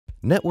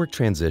Network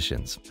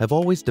transitions have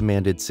always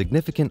demanded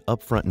significant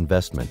upfront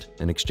investment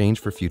in exchange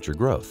for future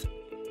growth.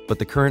 But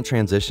the current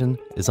transition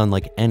is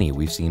unlike any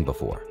we've seen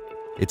before.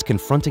 It's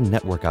confronting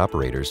network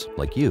operators,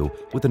 like you,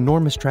 with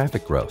enormous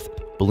traffic growth,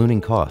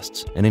 ballooning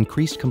costs, and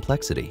increased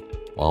complexity,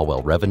 all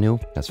while revenue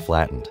has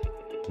flattened.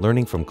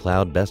 Learning from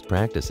cloud best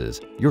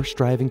practices, you're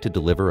striving to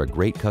deliver a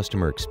great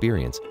customer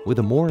experience with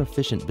a more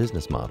efficient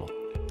business model.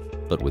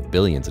 But with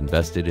billions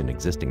invested in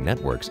existing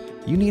networks,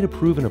 you need a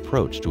proven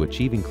approach to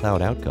achieving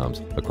cloud outcomes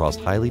across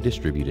highly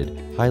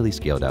distributed, highly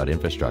scaled out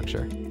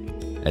infrastructure.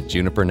 At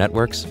Juniper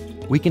Networks,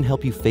 we can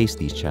help you face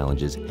these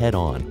challenges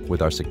head-on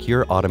with our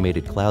secure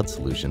automated cloud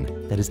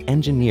solution that is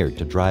engineered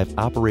to drive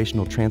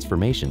operational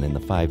transformation in the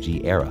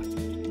 5G era.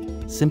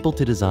 Simple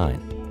to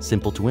design,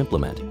 simple to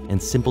implement, and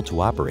simple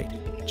to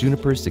operate,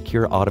 Juniper's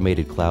Secure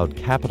Automated Cloud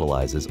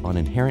capitalizes on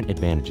inherent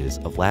advantages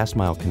of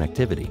last-mile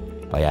connectivity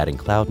by adding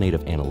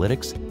cloud-native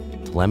analytics,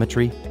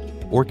 telemetry,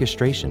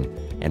 orchestration,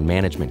 and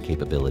management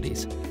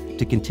capabilities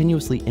to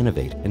continuously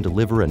innovate and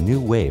deliver a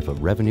new wave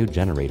of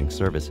revenue-generating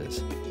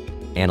services.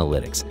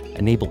 Analytics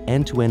enable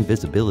end-to-end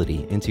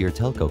visibility into your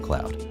telco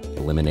cloud,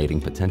 eliminating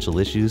potential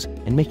issues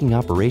and making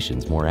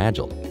operations more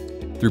agile.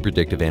 Through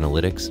predictive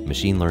analytics,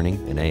 machine learning,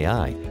 and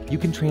AI, you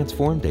can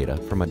transform data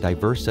from a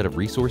diverse set of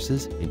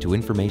resources into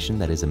information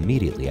that is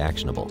immediately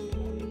actionable.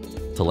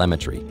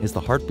 Telemetry is the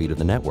heartbeat of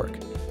the network,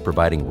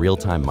 providing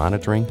real-time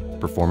monitoring,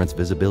 performance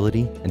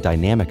visibility, and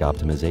dynamic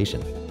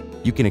optimization.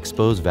 You can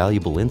expose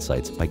valuable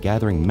insights by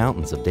gathering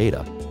mountains of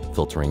data,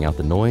 filtering out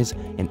the noise,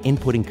 and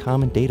inputting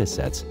common data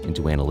sets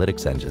into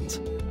analytics engines.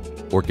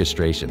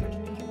 Orchestration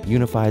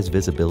unifies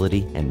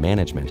visibility and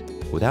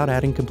management without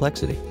adding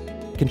complexity.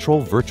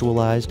 Control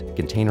virtualized,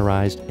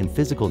 containerized, and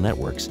physical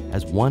networks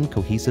as one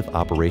cohesive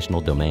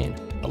operational domain,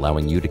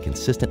 allowing you to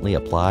consistently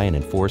apply and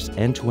enforce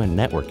end-to-end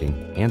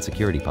networking and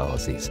security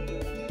policies.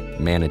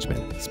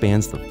 Management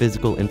spans the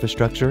physical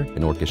infrastructure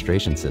and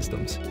orchestration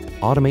systems.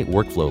 Automate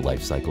workflow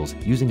life cycles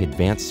using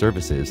advanced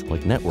services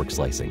like network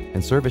slicing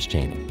and service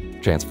chaining,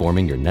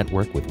 transforming your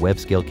network with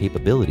web-scale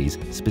capabilities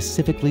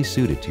specifically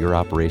suited to your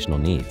operational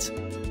needs.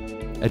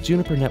 At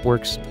Juniper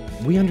Networks,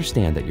 we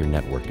understand that your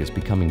network is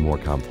becoming more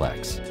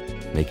complex,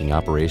 making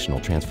operational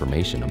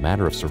transformation a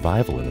matter of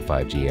survival in the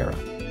 5G era,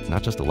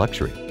 not just a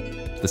luxury.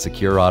 The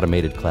Secure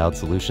Automated Cloud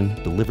solution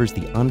delivers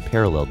the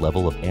unparalleled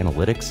level of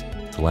analytics,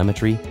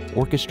 telemetry,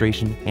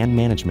 orchestration, and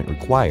management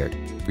required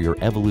for your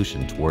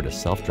evolution toward a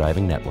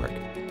self-driving network.